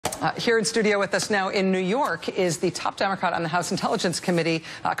Here in studio with us now in New York is the top Democrat on the House Intelligence Committee,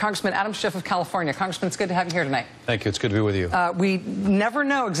 Congressman Schiff of California. Congressman, it's good to have you here tonight. Thank you. It's good to be with you. We never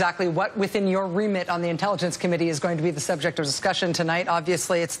know exactly what within your remit on the Intelligence Committee is going to be the subject of discussion tonight.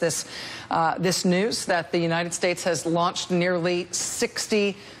 Obviously, it's this news that the United States has launched nearly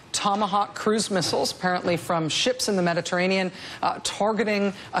 60 Tomahawk cruise missiles, apparently from ships in the Mediterranean,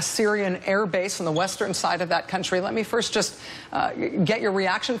 targeting a Syrian air base on the western side of that country. Let me first just get your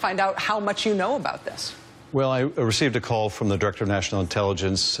reaction, find out how much you know about this. Well, I received a call from the Director of National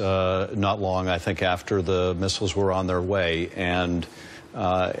Intelligence not long, I think, after the missiles were on their way, and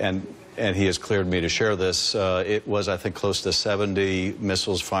he has cleared me to share this. It was, I think, close to 70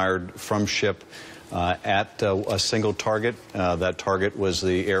 missiles fired from ship at a single target. That target was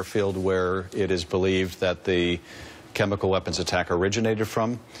the airfield where it is believed that the chemical weapons attack originated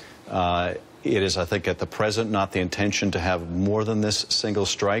from. It is, I think, at the present not the intention to have more than this single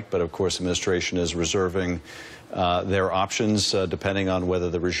strike, but of course the administration is reserving their options depending on whether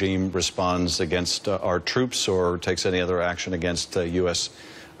the regime responds against our troops or takes any other action against U.S.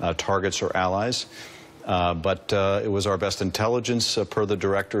 targets or allies. But it was our best intelligence, per the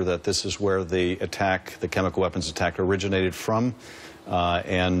director, that this is where the attack, the chemical weapons attack, originated from,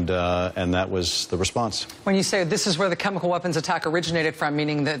 and that was the response. When you say this is where the chemical weapons attack originated from,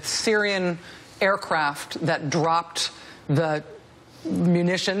 meaning that Syrian aircraft that dropped the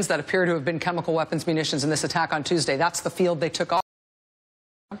munitions that appear to have been chemical weapons munitions in this attack on Tuesday, that's the field they took off?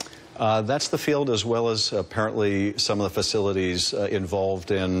 That's the field, as well as apparently some of the facilities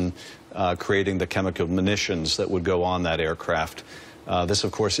involved in creating the chemical munitions that would go on that aircraft. This,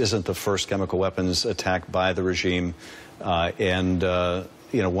 of course, isn't the first chemical weapons attack by the regime.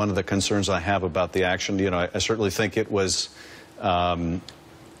 You know, one of the concerns I have about the action, you know, I certainly think it was on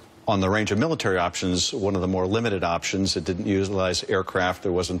the range of military options, one of the more limited options. It didn't utilize aircraft.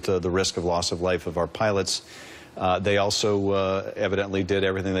 There wasn't the risk of loss of life of our pilots. They also evidently did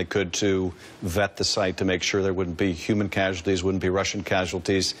everything they could to vet the site to make sure there wouldn't be human casualties, wouldn't be Russian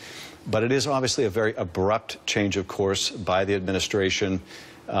casualties. But it is obviously a very abrupt change of course by the administration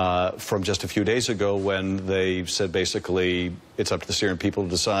from just a few days ago, when they said basically it's up to the Syrian people to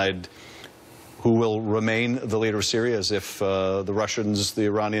decide who will remain the leader of Syria, as if the Russians, the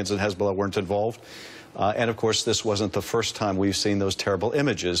Iranians, and Hezbollah weren't involved. And of course, this wasn't the first time we've seen those terrible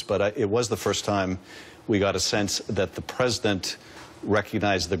images, but it was the first time we got a sense that the president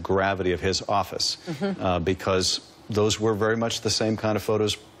recognized the gravity of his office, because those were very much the same kind of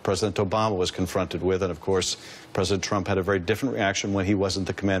photos President Obama was confronted with. And of course, President Trump had a very different reaction when he wasn't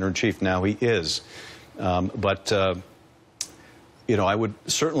the commander-in-chief. Now he is. You know, I would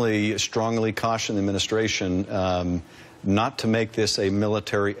certainly strongly caution the administration not to make this a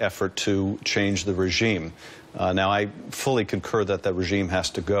military effort to change the regime. Now, I fully concur that the regime has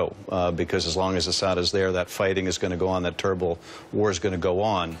to go, because as long as Assad is there, that fighting is going to go on, that terrible war is going to go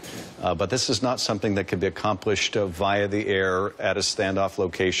on. But this is not something that can be accomplished via the air at a standoff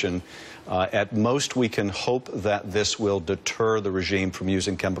location. At most, we can hope that this will deter the regime from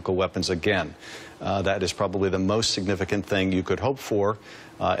using chemical weapons again. That is probably the most significant thing you could hope for,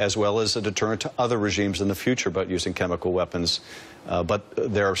 as well as a deterrent to other regimes in the future about using chemical weapons. But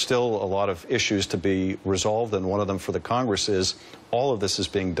there are still a lot of issues to be resolved, and one of them for the Congress is all of this is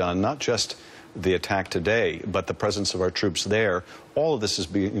being done, not just the attack today, but the presence of our troops there. All of this is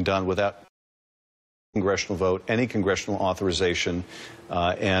being done without congressional vote, any congressional authorization,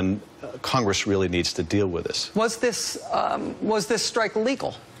 and Congress really needs to deal with this. Was this strike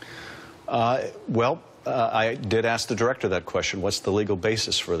legal? I did ask the director that question. What's the legal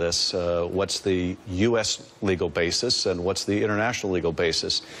basis for this? What's the U.S. legal basis, and what's the international legal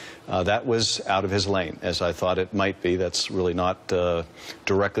basis? That was out of his lane, as I thought it might be. That's really not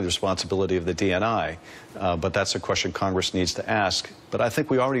directly the responsibility of the DNI, but that's a question Congress needs to ask. But I think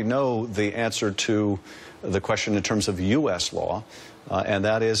we already know the answer to the question in terms of U.S. law, and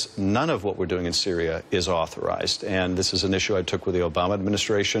that is none of what we're doing in Syria is authorized. And this is an issue I took with the Obama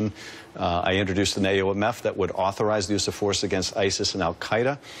administration. I introduced an AOMF that would authorize the use of force against ISIS and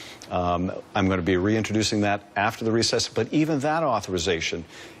al-Qaeda. I'm going to be reintroducing that after the recess. But even that authorization,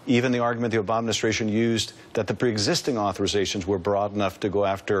 even the argument the Obama administration used that the pre-existing authorizations were broad enough to go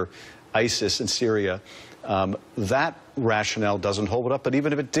after ISIS in Syria, that rationale doesn't hold up. But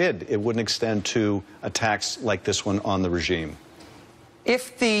even if it did, it wouldn't extend to attacks like this one on the regime.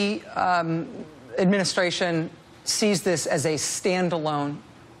 If the administration sees this as a standalone,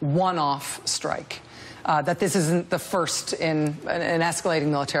 one-off strike, that this isn't the first in an escalating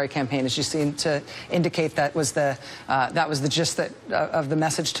military campaign, as you seem to indicate. That was the gist of the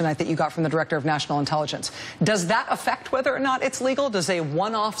message tonight that you got from the Director of National Intelligence. Does that affect whether or not it's legal? Does a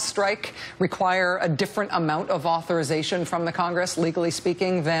one-off strike require a different amount of authorization from the Congress, legally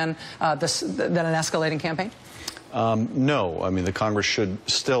speaking, than an escalating campaign? No. I mean, the Congress should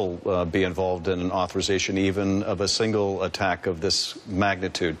still be involved in an authorization even of a single attack of this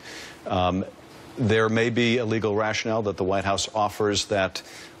magnitude. There may be a legal rationale that the White House offers that,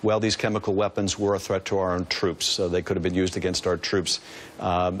 well, these chemical weapons were a threat to our own troops, so they could have been used against our troops.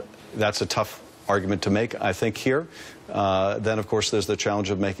 That's a tough argument to make, I think, here. Then, of course, there's the challenge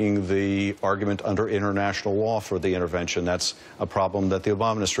of making the argument under international law for the intervention. That's a problem that the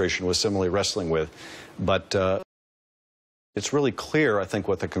Obama administration was similarly wrestling with. But it's really clear, I think,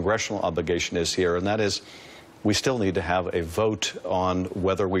 what the congressional obligation is here, and that is we still need to have a vote on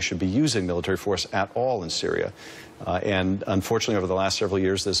whether we should be using military force at all in Syria. And unfortunately, over the last several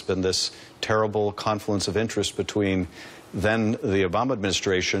years, there's been this terrible confluence of interest between then the Obama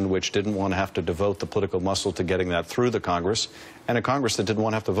administration, which didn't want to have to devote the political muscle to getting that through the Congress, and a Congress that didn't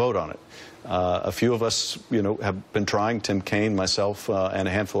want to have to vote on it. A few of us, have been trying, Tim Kaine, myself, and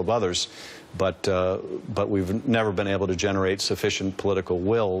a handful of others, but we've never been able to generate sufficient political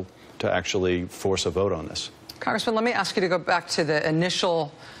will to actually force a vote on this. Congressman, let me ask you to go back to the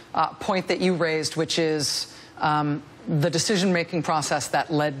initial point that you raised, which is the decision-making process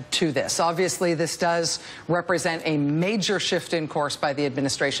that led to this. Obviously, this does represent a major shift in course by the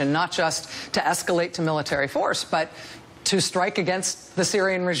administration, not just to escalate to military force, but to strike against the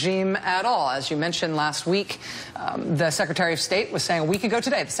Syrian regime at all. As you mentioned last week, the Secretary of State was saying, a week ago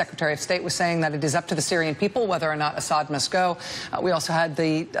today, the Secretary of State was saying that it is up to the Syrian people whether or not Assad must go. We also had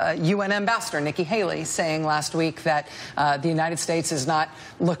the UN ambassador, Nikki Haley, saying last week that the United States is not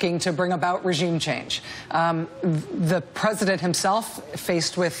looking to bring about regime change. The president himself,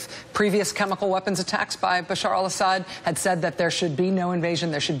 faced with previous chemical weapons attacks by Bashar al-Assad, had said that there should be no invasion,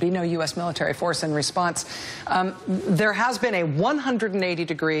 there should be no U.S. military force in response. There has been a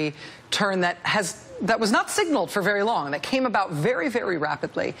 180-degree turn that was not signaled for very long, that came about very, very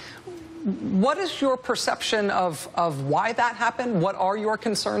rapidly. What is your perception of why that happened? What are your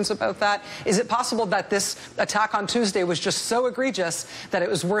concerns about that? Is it possible that this attack on Tuesday was just so egregious that it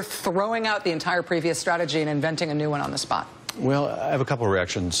was worth throwing out the entire previous strategy and inventing a new one on the spot? Well, I have a couple of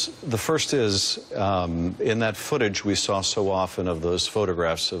reactions. The first is, in that footage we saw so often of those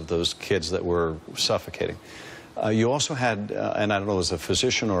photographs of those kids that were suffocating, you also had, and I don't know, it was a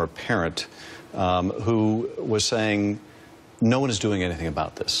physician or a parent who was saying, no one is doing anything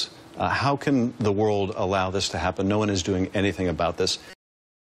about this. How can the world allow this to happen? No one is doing anything about this.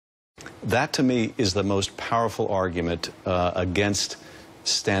 That, to me, is the most powerful argument against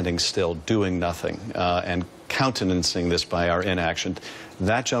standing still, doing nothing, and countenancing this by our inaction.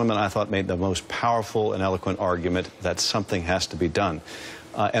 That gentleman, I thought, made the most powerful and eloquent argument that something has to be done.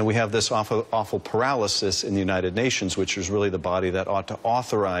 And we have this awful paralysis in the United Nations, which is really the body that ought to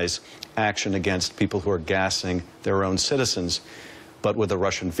authorize action against people who are gassing their own citizens. But with the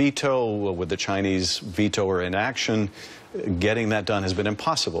Russian veto, with the Chinese veto or inaction, getting that done has been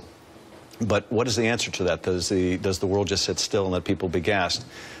impossible. But what is the answer to that? Does the world just sit still and let people be gassed?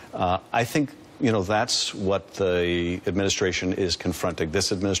 I think, that's what the administration is confronting,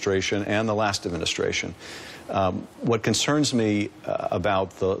 this administration and the last administration. What concerns me about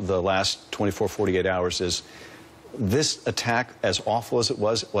the last 24, 48 hours is this attack, as awful as it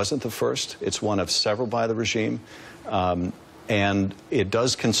wasn't the first. It's one of several by the regime. And it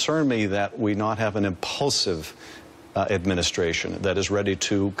does concern me that we not have an impulsive administration that is ready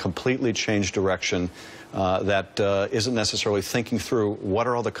to completely change direction, that isn't necessarily thinking through what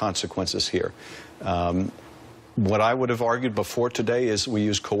are all the consequences here. What I would have argued before today is we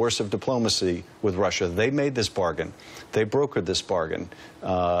use coercive diplomacy with Russia. They made this bargain. They brokered this bargain.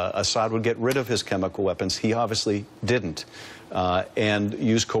 Assad would get rid of his chemical weapons. He obviously didn't. And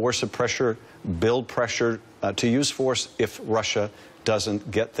use coercive pressure, build pressure to use force if Russia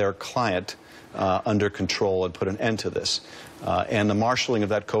doesn't get their client under control and put an end to this. And the marshaling of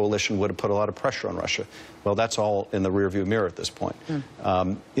that coalition would have put a lot of pressure on Russia. Well, that's all in the rearview mirror at this point.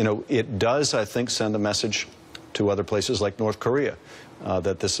 It does, I think, send a message to other places like North Korea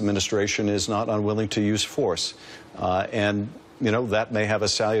that this administration is not unwilling to use force. And, that may have a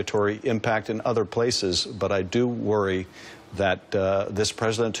salutary impact in other places, but I do worry that this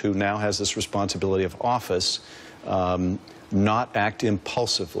president, who now has this responsibility of office, not act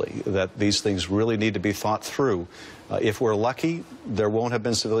impulsively, that these things really need to be thought through. If we're lucky, there won't have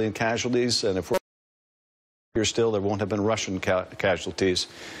been civilian casualties, and if we're here still, there won't have been Russian casualties.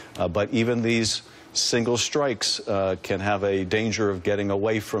 But even these single strikes can have a danger of getting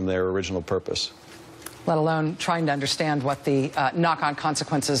away from their original purpose. Let alone trying to understand what the knock-on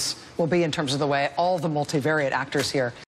consequences will be in terms of the way all the multivariate actors here